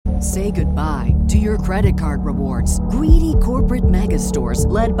Say goodbye to your credit card rewards. Greedy corporate mega stores,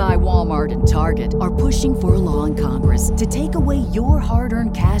 led by Walmart and Target, are pushing for a law in Congress to take away your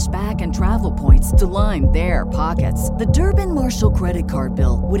hard-earned cash back and travel points to line their pockets. The Durbin-Marshall credit card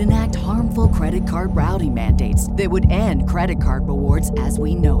bill would enact harmful credit card routing mandates that would end credit card rewards as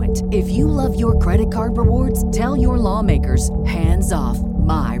we know it. If you love your credit card rewards, tell your lawmakers, hands off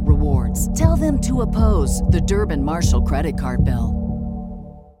my rewards. Tell them to oppose the Durbin-Marshall credit card bill.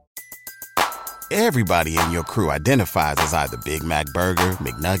 Everybody in your crew identifies as either Big Mac Burger,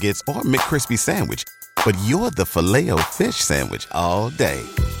 McNuggets, or McCrispy Sandwich. But you're the Filet-O-Fish Sandwich all day.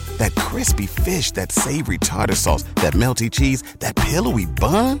 That crispy fish, that savory tartar sauce, that melty cheese, that pillowy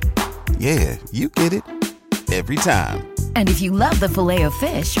bun. Yeah, you get it. Every time. And if you love the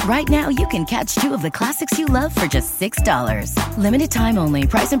Filet-O-Fish, right now you can catch two of the classics you love for just $6. Limited time only.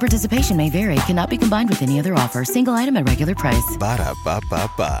 Price and participation may vary. Cannot be combined with any other offer. Single item at regular price.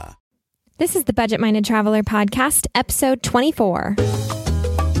 Ba-da-ba-ba-ba. This is the Budget Minded Traveler Podcast, episode 24.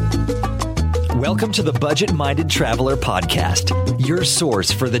 Welcome to the Budget Minded Traveler Podcast, your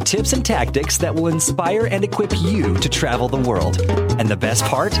source for the tips and tactics that will inspire and equip you to travel the world. And the best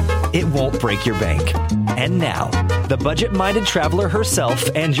part? It won't break your bank. And now, the Budget Minded Traveler herself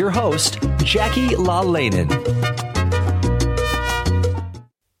and your host, Jackie LaLanen.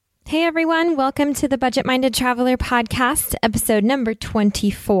 Hey everyone, welcome to the Budget Minded Traveler Podcast, episode number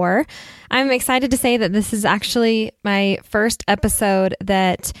 24. I'm excited to say that this is actually my first episode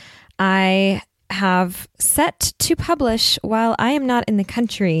that I have set to publish while I am not in the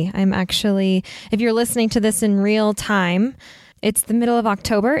country. I'm actually, if you're listening to this in real time, it's the middle of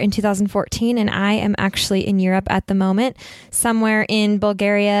October in 2014, and I am actually in Europe at the moment, somewhere in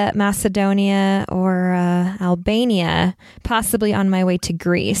Bulgaria, Macedonia, or Albania, possibly on my way to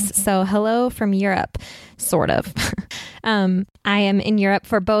Greece. So hello from Europe, sort of. I am in Europe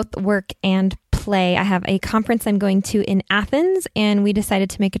for both work and play. I have a conference I'm going to in Athens, and we decided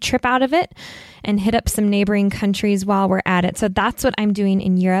to make a trip out of it and hit up some neighboring countries while we're at it. So that's what I'm doing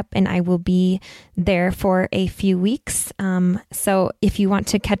in Europe, and I will be there for a few weeks. So if you want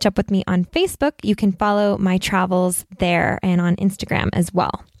to catch up with me on Facebook, you can follow my travels there and on Instagram as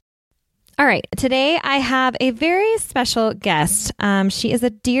well. All right, today I have a very special guest. She is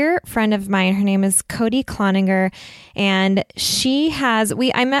a dear friend of mine. Her name is Kodee Cloninger, and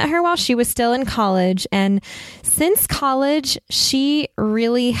I met her while she was still in college, and since college, she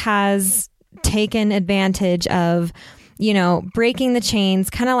really has taken advantage of, breaking the chains,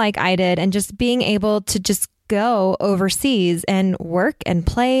 kind of like I did, and just being able to just go overseas and work and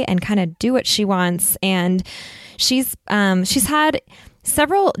play and kind of do what she wants. And she's had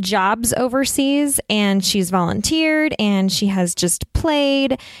several jobs overseas, and she's volunteered, and she has just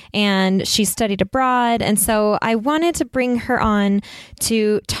played, and she studied abroad. And so I wanted to bring her on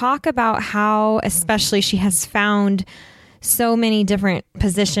to talk about how especially she has found so many different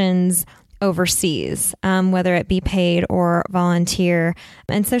positions overseas, whether it be paid or volunteer.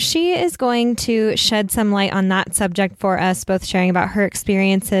 And so she is going to shed some light on that subject for us, both sharing about her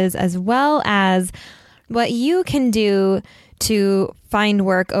experiences as well as what you can do to find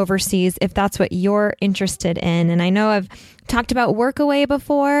work overseas if that's what you're interested in. And I know I've talked about Workaway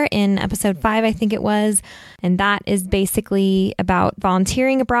before in episode 5, I think it was, and that is basically about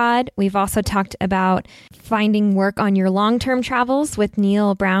volunteering abroad. We've also talked about finding work on your long-term travels with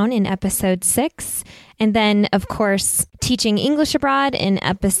Neil Brown in episode 6. And then, of course, teaching English abroad in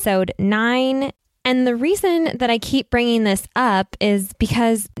episode 9. And the reason that I keep bringing this up is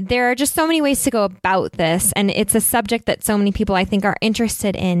because there are just so many ways to go about this. And it's a subject that so many people I think are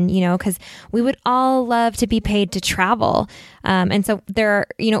interested in, because we would all love to be paid to travel. And so there are,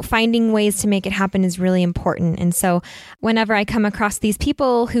 finding ways to make it happen is really important. And so whenever I come across these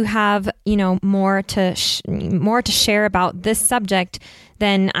people who have, more to share about this subject,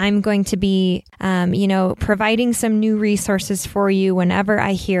 then I'm going to be, providing some new resources for you whenever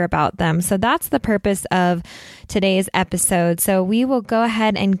I hear about them. So that's the purpose of today's episode. So we will go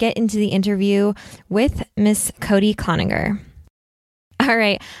ahead and get into the interview with Miss Kodee Cloninger. All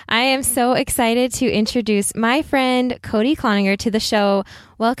right. I am so excited to introduce my friend Kodee Cloninger to the show.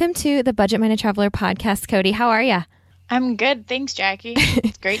 Welcome to the Budget Minded Traveler Podcast, Kodee. How are you? I'm good. Thanks, Jackie.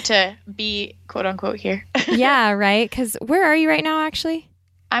 It's great to be quote unquote here. Yeah, right. Because where are you right now, actually?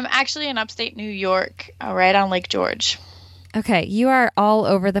 I'm actually in upstate New York, right on Lake George. Okay. You are all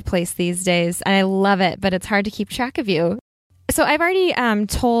over the place these days. And I love it, but it's hard to keep track of you. So I've already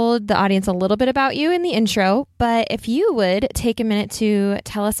told the audience a little bit about you in the intro, but if you would take a minute to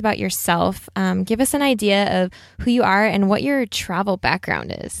tell us about yourself, give us an idea of who you are and what your travel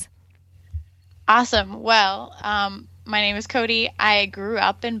background is. Awesome. Well, my name is Kodee. I grew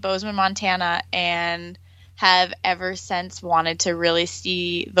up in Bozeman, Montana, and have ever since wanted to really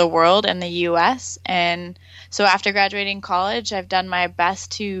see the world and the U.S. And so after graduating college, I've done my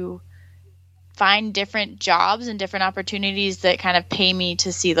best to find different jobs and different opportunities that kind of pay me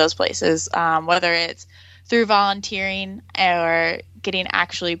to see those places, whether it's through volunteering or getting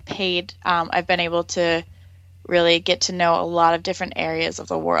actually paid. I've been able to really get to know a lot of different areas of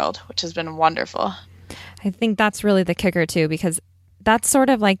the world, which has been wonderful. I think that's really the kicker too, because that's sort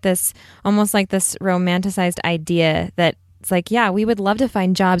of like this, almost like this romanticized idea that it's like, yeah, we would love to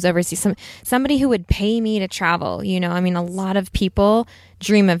find jobs overseas. Somebody who would pay me to travel, you know, I mean, a lot of people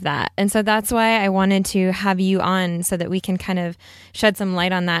dream of that. And so that's why I wanted to have you on so that we can kind of shed some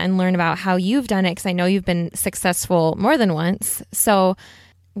light on that and learn about how you've done it. Cause I know you've been successful more than once. So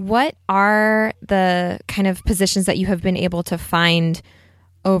what are the kind of positions that you have been able to find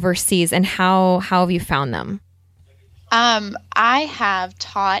overseas, and how have you found them? I have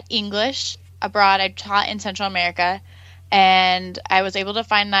taught English abroad. I taught in Central America, and I was able to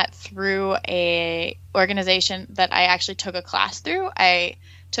find that through a organization that I actually took a class through. I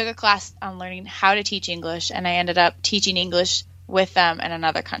took a class on learning how to teach English, and I ended up teaching English with them in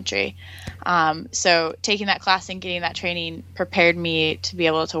another country. So taking that class and getting that training prepared me to be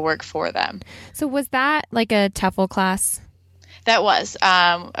able to work for them. So was that like a TEFL class? That was.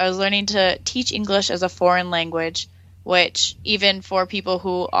 I was learning to teach English as a foreign language, which even for people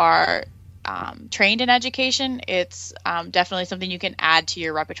who are trained in education, it's definitely something you can add to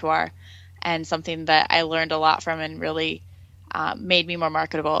your repertoire, and something that I learned a lot from and really made me more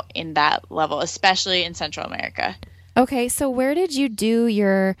marketable in that level, especially in Central America. Okay, so where did you do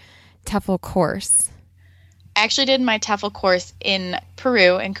your TEFL course? I actually did my TEFL course in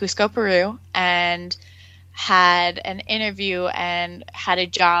Peru, in Cusco, Peru, and had an interview and had a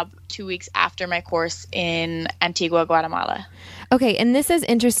job 2 weeks after my course in Antigua, Guatemala. Okay, and this is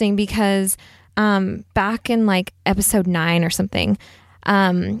interesting because back in like episode 9 or something,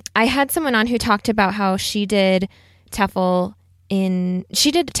 I had someone on who talked about how she did TEFL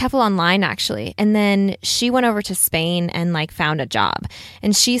online actually, and then she went over to Spain and like found a job,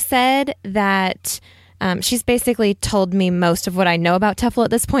 and she said that she's basically told me most of what I know about TEFL at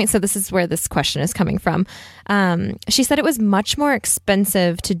this point, so this is where this question is coming from. She said it was much more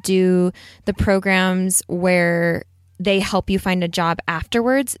expensive to do the programs where they help you find a job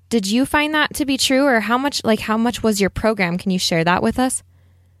afterwards. Did you find that to be true, or how much was your program? Can you share that with us?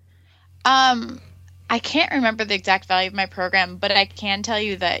 I can't remember the exact value of my program, but I can tell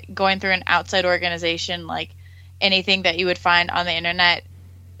you that going through an outside organization, like anything that you would find on the internet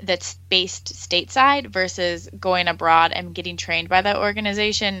that's based stateside versus going abroad and getting trained by that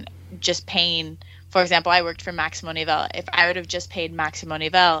organization, just paying, for example, I worked for Maximo Nivel. If I would have just paid Maximo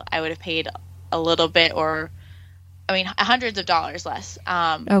Nivel, I would have paid a little bit, or I mean, hundreds of dollars less.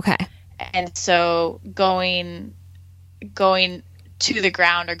 Okay. And so going to the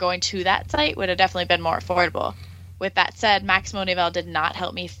ground or going to that site would have definitely been more affordable. With that said, Maximo Nivel did not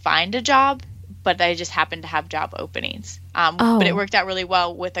help me find a job, but I just happened to have job openings. But it worked out really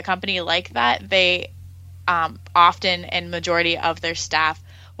well with a company like that. They often, and majority of their staff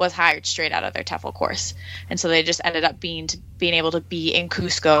was hired straight out of their TEFL course. And so they just ended up being able to be in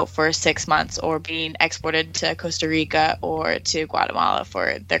Cusco for 6 months, or being exported to Costa Rica or to Guatemala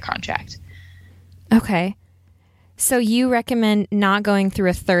for their contract. Okay. So you recommend not going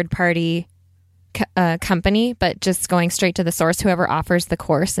through a third-party company, but just going straight to the source, whoever offers the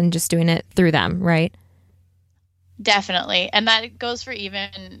course, and just doing it through them, right? Definitely. And that goes for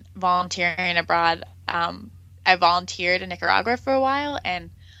even volunteering abroad. I volunteered in Nicaragua for a while, and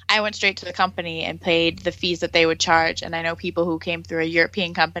I went straight to the company and paid the fees that they would charge. And I know people who came through a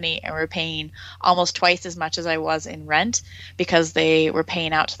European company and were paying almost twice as much as I was in rent, because they were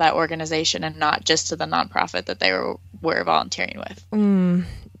paying out to that organization and not just to the nonprofit that they were volunteering with.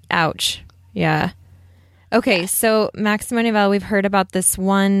 Ouch. Yeah. Okay, so Maximo Nivel, we've heard about this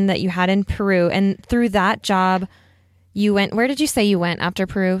one that you had in Peru, and through that job, you went, where did you say you went after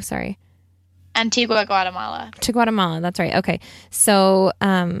Peru? Sorry. Antigua, Guatemala. To Guatemala, that's right. Okay. So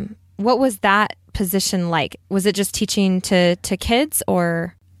what was that position like? Was it just teaching to kids,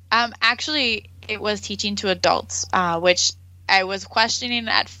 or? Actually, it was teaching to adults, which I was questioning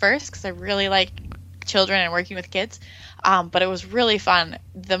at first because I really like children and working with kids. But it was really fun.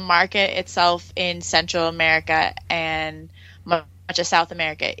 The market itself in Central America and much of South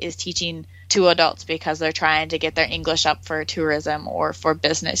America is teaching to adults because they're trying to get their English up for tourism or for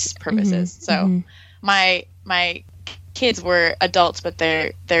business purposes. So my kids were adults, but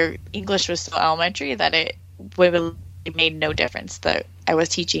their English was so elementary that it made no difference that I was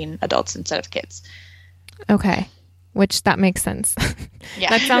teaching adults instead of kids. Okay. which that makes sense. Yeah.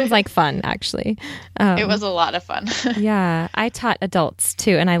 That sounds like fun, actually. It was a lot of fun. Yeah. I taught adults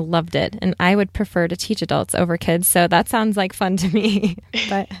too, and I loved it. And I would prefer to teach adults over kids. So that sounds like fun to me.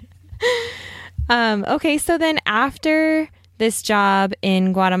 But okay. So then after this job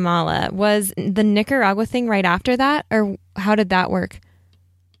in Guatemala, was the Nicaragua thing right after that? Or how did that work?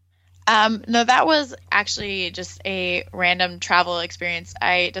 No, that was actually just a random travel experience.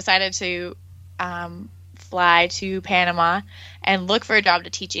 I decided to fly to Panama and look for a job to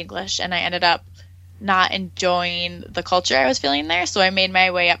teach English, and I ended up not enjoying the culture I was feeling there. So I made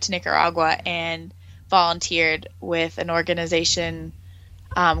my way up to Nicaragua and volunteered with an organization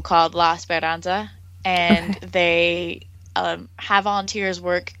called La Esperanza, and they have volunteers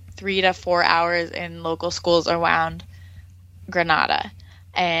work 3 to 4 hours in local schools around Granada.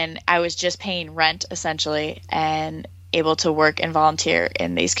 And I was just paying rent, essentially, and able to work and volunteer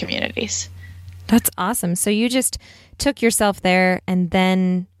in these communities. That's awesome. So you just took yourself there and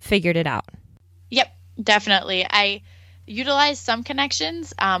then figured it out. Yep, definitely. I utilized some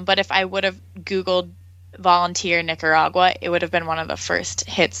connections, but if I would have Googled volunteer Nicaragua, it would have been one of the first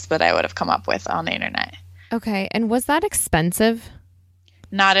hits that I would have come up with on the internet. Okay. And was that expensive?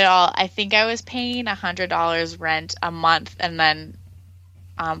 Not at all. I think I was paying $100 rent a month, and then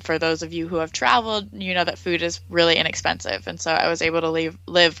for those of you who have traveled, you know that food is really inexpensive. And so I was able to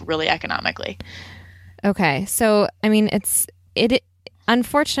live really economically. Okay. So, I mean, it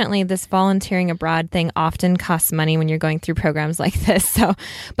unfortunately, this volunteering abroad thing often costs money when you're going through programs like this. So,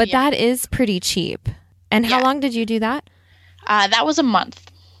 but that is pretty cheap. And how long did you do that? That was a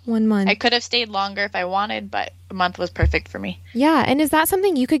month. 1 month. I could have stayed longer if I wanted, but a month was perfect for me. Yeah. And is that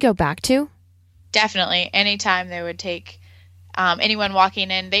something you could go back to? Definitely. Anytime they would take anyone walking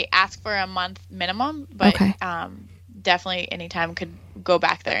in, they ask for a month minimum, but definitely anytime could go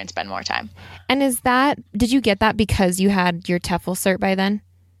back there and spend more time. And did you get that because you had your TEFL cert by then?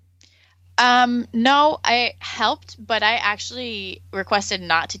 No, I helped, but I actually requested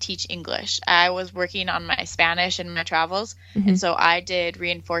not to teach English. I was working on my Spanish in my travels, and so I did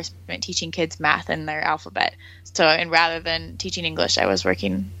reinforcement teaching kids math and their alphabet. So, and rather than teaching English, I was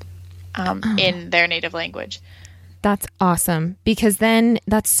working in their native language. That's awesome, because then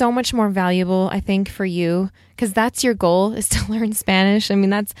that's so much more valuable, I think, for you, because that's your goal, is to learn Spanish. I mean,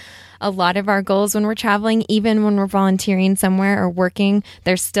 that's a lot of our goals when we're traveling. Even when we're volunteering somewhere or working,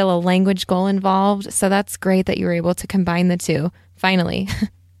 there's still a language goal involved. So that's great that you were able to combine the two, finally.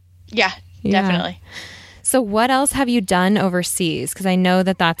 Yeah, definitely. So what else have you done overseas? Because I know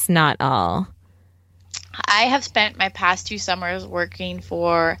that that's not all. I have spent my past 2 summers working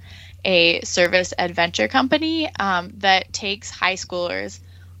for a service adventure company that takes high schoolers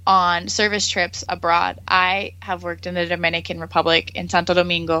on service trips abroad. I have worked in the Dominican Republic in Santo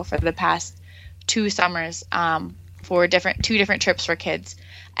Domingo for the past 2 summers for 2 different trips for kids.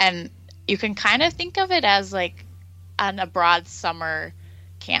 And you can kind of think of it as like an abroad summer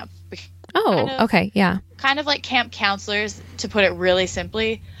camp. Okay. Yeah. Kind of like camp counselors, to put it really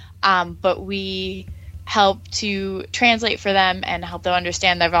simply. But we help to translate for them and help them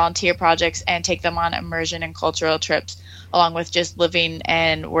understand their volunteer projects and take them on immersion and cultural trips, along with just living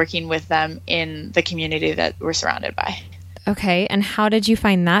and working with them in the community that we're surrounded by. Okay. And how did you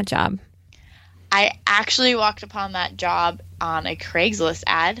find that job? I actually walked upon that job on a Craigslist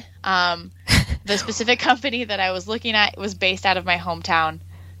ad. The specific company that I was looking at was based out of my hometown,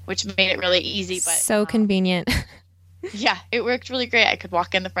 which made it really easy. But so convenient. Yeah, it worked really great. I could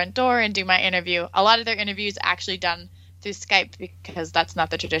walk in the front door and do my interview. A lot of their interviews actually done through Skype, because that's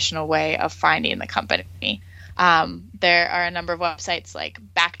not the traditional way of finding the company. There are a number of websites like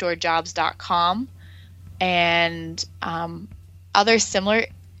backdoorjobs.com and other similar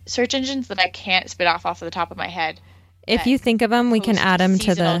search engines that I can't spit off the top of my head. If you think of them, we can add them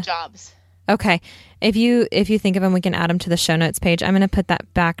to the jobs. Okay. If you think of them, we can add them to the show notes page. I'm going to put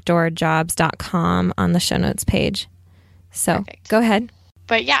that backdoorjobs.com on the show notes page. So Perfect. Go ahead.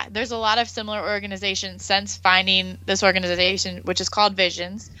 But yeah, there's a lot of similar organizations since finding this organization, which is called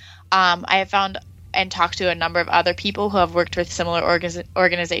Visions. I have found and talked to a number of other people who have worked with similar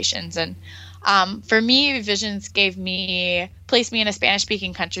organizations. And for me, Visions placed me in a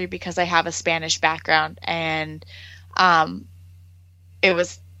Spanish-speaking country because I have a Spanish background. And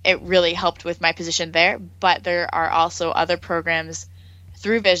it really helped with my position there. But there are also other programs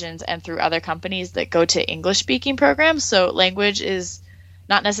through Visions and through other companies that go to English-speaking programs. So language is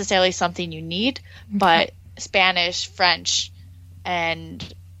not necessarily something you need, but Spanish, French, and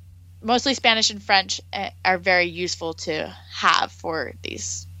mostly Spanish and French are very useful to have for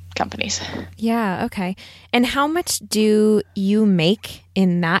these companies. Yeah. Okay. And how much do you make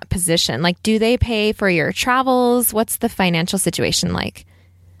in that position? Like, do they pay for your travels? What's the financial situation like?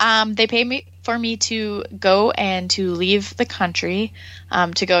 They pay for me to go and to leave the country,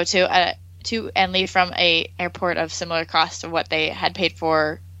 to go to and leave from a airport of similar cost to what they had paid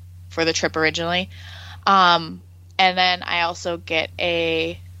for the trip originally. And then I also get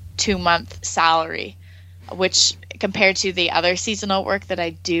a 2-month salary, which compared to the other seasonal work that I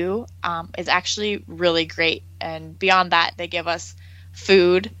do, is actually really great. And beyond that, they give us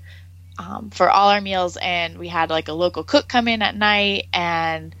food for all our meals, and we had like a local cook come in at night,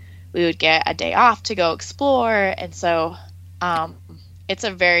 and we would get a day off to go explore. And so it's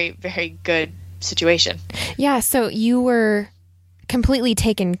a very, very good situation. Yeah. So you were completely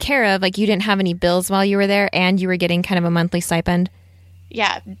taken care of. Like, you didn't have any bills while you were there, and you were getting kind of a monthly stipend.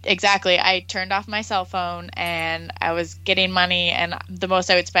 Yeah, exactly. I turned off my cell phone, and I was getting money, and the most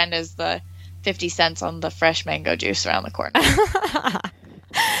I would spend is the 50 cents on the fresh mango juice around the corner.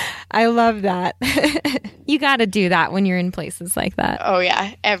 I love that. You got to do that when you're in places like that. Oh,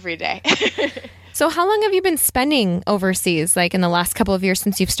 yeah, every day. So how long have you been spending overseas, like in the last couple of years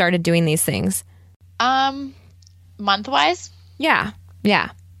since you've started doing these things? Month-wise? Yeah.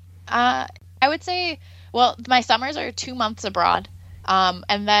 I would say, well, my summers are 2 months abroad.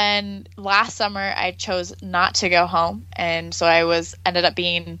 And then last summer I chose not to go home. And so I ended up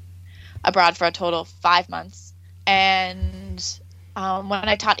being abroad for a total of 5 months. And when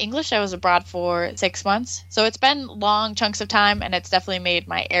I taught English, I was abroad for 6 months. So it's been long chunks of time, and it's definitely made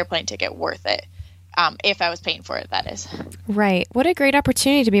my airplane ticket worth it. If I was paying for it, that is. Right. What a great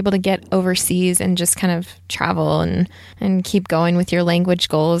opportunity to be able to get overseas and just kind of travel and keep going with your language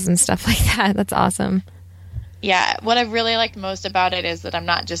goals and stuff like that. That's awesome. Yeah. What I've really liked most about it is that I'm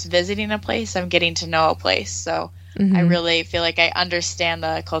not just visiting a place, I'm getting to know a place. So I really feel like I understand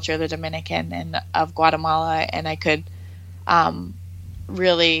the culture of the Dominican and of Guatemala, and I could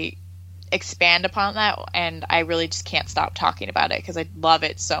really expand upon that, and I really just can't stop talking about it because I love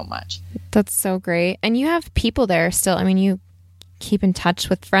it so much. That's so great. And you have people there still. I mean, you keep in touch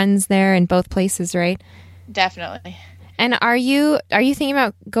with friends there in both places, right? Definitely. And are you thinking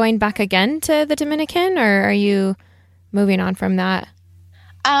about going back again to the Dominican, or are you moving on from that?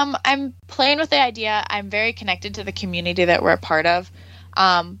 I'm playing with the idea. I'm very connected to the community that we're a part of.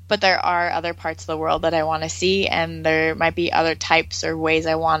 But there are other parts of the world that I want to see, and there might be other types or ways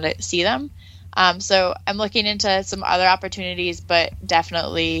I want to see them. So I'm looking into some other opportunities, but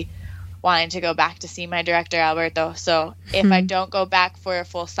definitely wanting to go back to see my director, Alberto. So if I don't go back for a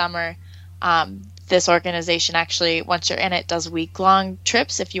full summer, this organization actually, once you're in it, does week-long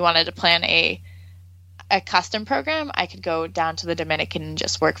trips. If you wanted to plan a custom program, I could go down to the Dominican and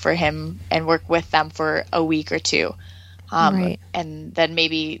just work for him and work with them for a week or two. Right. And then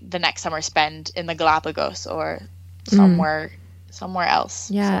maybe the next summer spend in the Galapagos or somewhere else.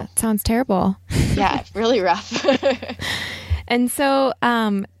 Yeah, it sounds terrible. Yeah, really rough. And so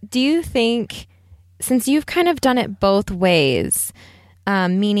do you think, since you've kind of done it both ways,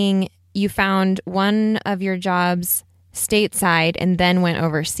 meaning you found one of your jobs stateside and then went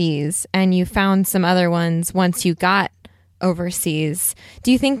overseas, and you found some other ones once you got overseas,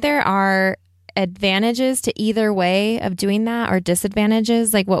 do you think there are advantages to either way of doing that, or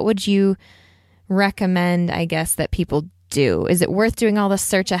disadvantages? Like, what would you recommend, I guess, that people do? Is it worth doing all the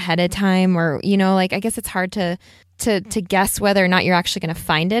search ahead of time? Or, I guess it's hard to guess whether or not you're actually going to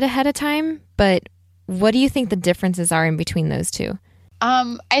find it ahead of time. But what do you think the differences are in between those two?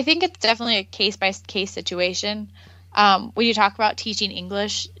 I think it's definitely a case-by-case situation. When you talk about teaching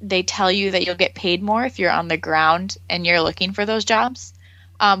English, they tell you that you'll get paid more if you're on the ground and you're looking for those jobs.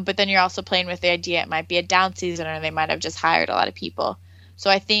 But then you're also playing with the idea it might be a down season, or they might have just hired a lot of people. So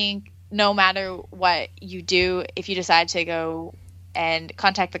I think no matter what you do, if you decide to go and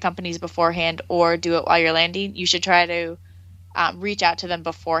contact the companies beforehand or do it while you're landing, you should try to reach out to them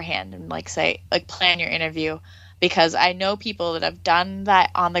beforehand and plan your interview. Because I know people that have done that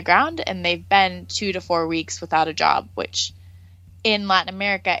on the ground, and they've been 2 to 4 weeks without a job, which in Latin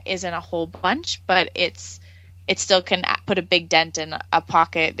America isn't a whole bunch, but it still can put a big dent in a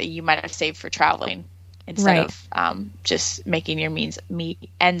pocket that you might have saved for traveling instead of just making your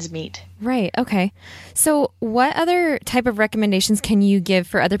ends meet. Right. Okay. So what other type of recommendations can you give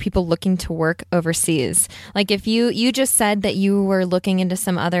for other people looking to work overseas? Like, if you just said that you were looking into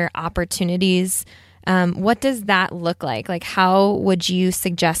some other opportunities, what does that look like? Like, how would you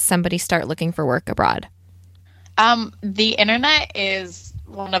suggest somebody start looking for work abroad? The internet is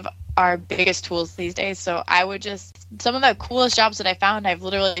one of our biggest tools these days. So I would some of the coolest jobs that I found, I've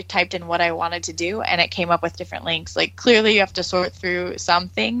literally typed in what I wanted to do and it came up with different links. Like clearly you have to sort through some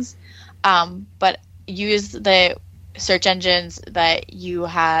things, but use the search engines that you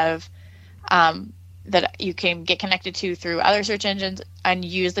have, that you can get connected to through other search engines, and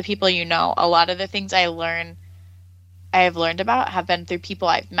use the people you know. A lot of the things I have learned about have been through people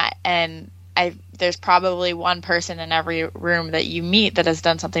I've met, and there's probably one person in every room that you meet that has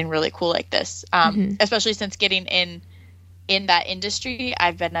done something really cool like this. Especially since getting in that industry,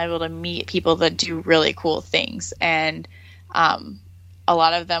 I've been able to meet people that do really cool things, and a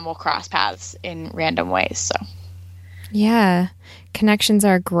lot of them will cross paths in random ways. So yeah, connections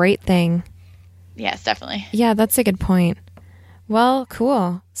are a great thing. Yes, definitely. Yeah, that's a good point. Well,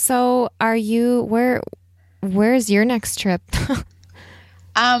 cool. So where's your next trip?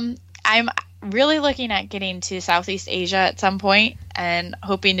 I'm really looking at getting to Southeast Asia at some point and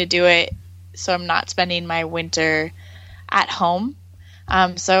hoping to do it so I'm not spending my winter at home.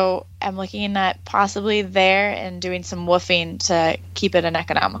 So I'm looking at possibly there and doing some woofing to keep it an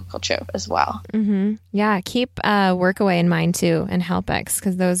economical trip as well. Mm-hmm. Yeah, keep Workaway in mind too, and HelpX,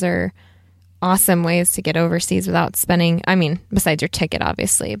 because those are awesome ways to get overseas without spending, besides your ticket,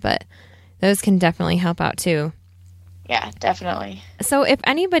 obviously, but those can definitely help out too. Yeah, definitely. So if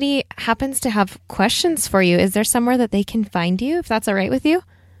anybody happens to have questions for you, is there somewhere that they can find you, if that's all right with you?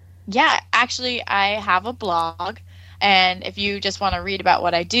 Yeah, actually, I have a blog. And if you just want to read about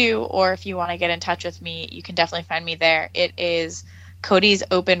what I do, or if you want to get in touch with me, you can definitely find me there. It is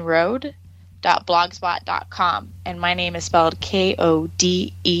kodeesopenroad.blogspot.com. And my name is spelled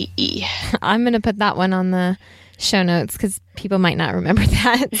Kodee. I'm going to put that one on the show notes because people might not remember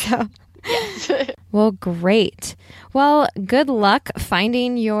that. So. Yes. Well, great. Well, good luck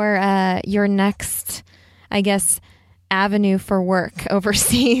finding your next, I guess, avenue for work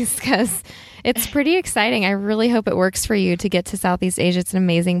overseas, because it's pretty exciting. I really hope it works for you to get to Southeast Asia. It's an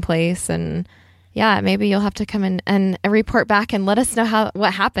amazing place. And yeah, maybe you'll have to come in and report back and let us know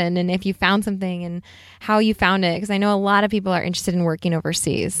what happened and if you found something and how you found it. Because I know a lot of people are interested in working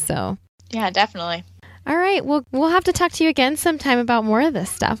overseas. So yeah, definitely. All right. Well, we'll have to talk to you again sometime about more of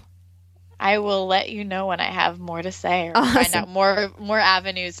this stuff. I will let you know when I have more to say or awesome. Find out more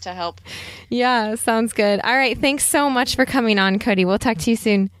avenues to help. Yeah, sounds good. All right. Thanks so much for coming on, Kodee. We'll talk to you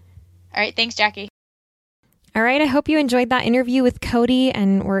soon. All right. Thanks, Jackie. All right. I hope you enjoyed that interview with Kodee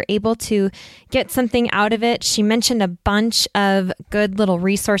and were able to get something out of it. She mentioned a bunch of good little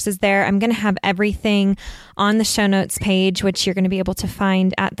resources there. I'm going to have everything on the show notes page, which you're going to be able to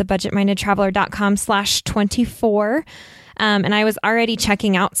find at thebudgetmindedtraveler.com/24. And I was already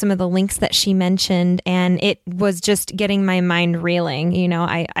checking out some of the links that she mentioned, and it was just getting my mind reeling.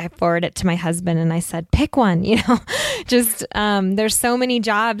 I forwarded it to my husband and I said, pick one, just there's so many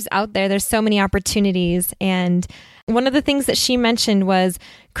jobs out there. There's so many opportunities. And one of the things that she mentioned was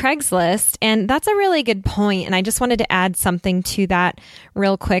Craigslist. And that's a really good point. And I just wanted to add something to that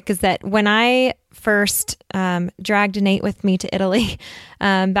real quick, is that when I first dragged Nate with me to Italy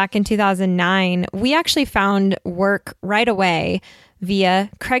back in 2009, we actually found work right away via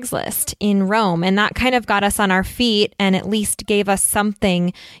Craigslist in Rome. And that kind of got us on our feet and at least gave us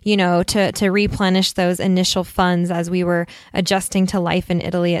something, to replenish those initial funds as we were adjusting to life in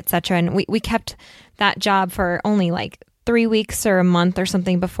Italy, etc. And we kept that job for only like 3 weeks or a month or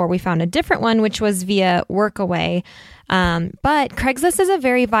something before we found a different one, which was via Workaway. But Craigslist is a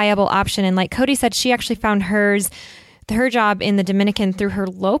very viable option. And like Kodee said, she actually found her job in the Dominican through her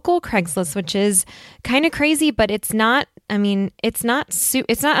local Craigslist, which is kind of crazy, but it's not unheard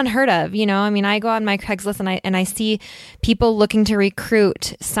of. I go on my Craigslist and I see people looking to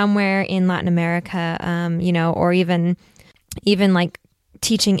recruit somewhere in Latin America, or even like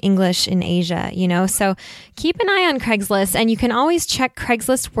teaching English in Asia, so keep an eye on Craigslist, and you can always check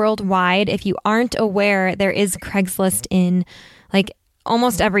Craigslist worldwide. If you aren't aware, there is Craigslist in like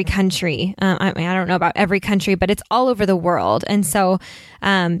almost every country. I don't know about every country, but it's all over the world. And so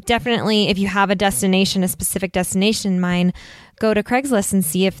definitely if you have a specific destination in mind, go to Craigslist and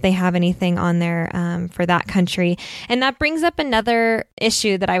see if they have anything on there for that country. And that brings up another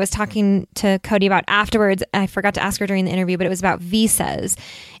issue that I was talking to Kodee about afterwards. I forgot to ask her during the interview, but it was about visas.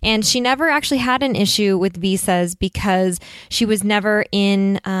 And she never actually had an issue with visas because she was never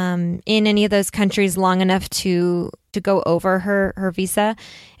in any of those countries long enough to go over her visa.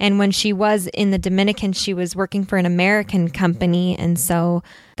 And when she was in the Dominican, she was working for an American company. And so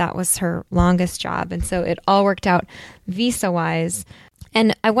that was her longest job. And so it all worked out visa-wise.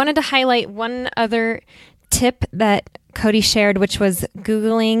 And I wanted to highlight one other tip that Kodee shared, which was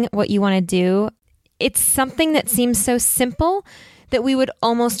Googling what you want to do. It's something that seems so simple that we would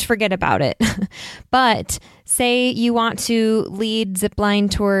almost forget about it. But say you want to lead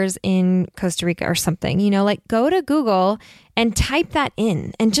zipline tours in Costa Rica or something, like go to Google and type that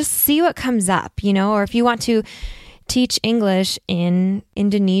in and just see what comes up, or if you want to teach English in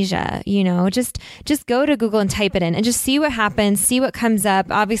Indonesia, just go to Google and type it in and just see what happens, see what comes up.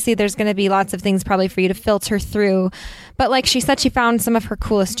 Obviously, there's going to be lots of things probably for you to filter through. But like she said, she found some of her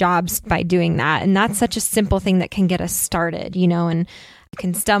coolest jobs by doing that. And that's such a simple thing that can get us started, and you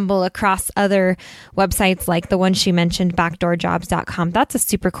can stumble across other websites like the one she mentioned, backdoorjobs.com. That's a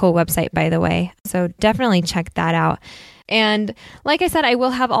super cool website, by the way. So definitely check that out. And like I said, I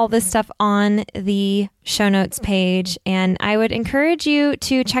will have all this stuff on the show notes page, and I would encourage you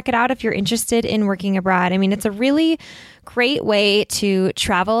to check it out if you're interested in working abroad. I mean, it's a really great way to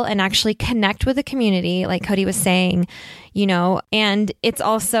travel and actually connect with the community, like Kodee was saying, and it's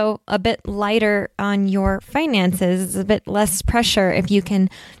also a bit lighter on your finances. It's a bit less pressure if you can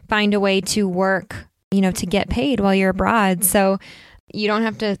find a way to work, to get paid while you're abroad. So you don't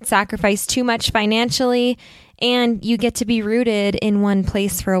have to sacrifice too much financially, and you get to be rooted in one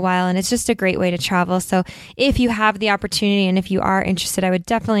place for a while. And it's just a great way to travel. So if you have the opportunity and if you are interested, I would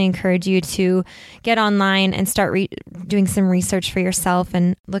definitely encourage you to get online and start doing some research for yourself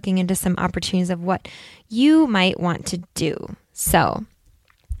and looking into some opportunities of what you might want to do. So,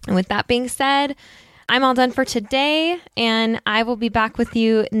 and with that being said, I'm all done for today, and I will be back with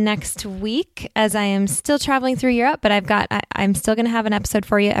you next week as I am still traveling through Europe, but I'm still going to have an episode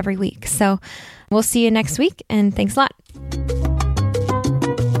for you every week. So we'll see you next week, and thanks a lot.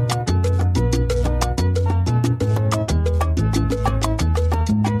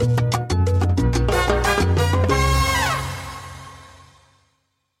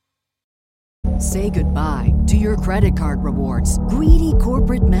 Say goodbye to your credit card rewards. Greedy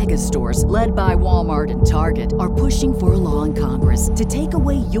corporate mega stores, led by Walmart and Target, are pushing for a law in Congress to take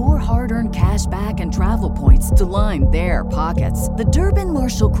away your hard-earned cash back and travel points to line their pockets. The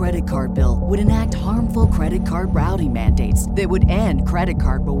Durbin-Marshall credit card bill would enact harmful credit card routing mandates that would end credit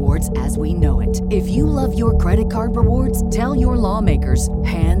card rewards as we know it. If you love your credit card rewards, tell your lawmakers,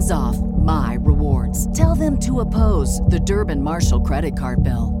 hands off my rewards. Tell them to oppose the Durbin-Marshall credit card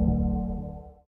bill.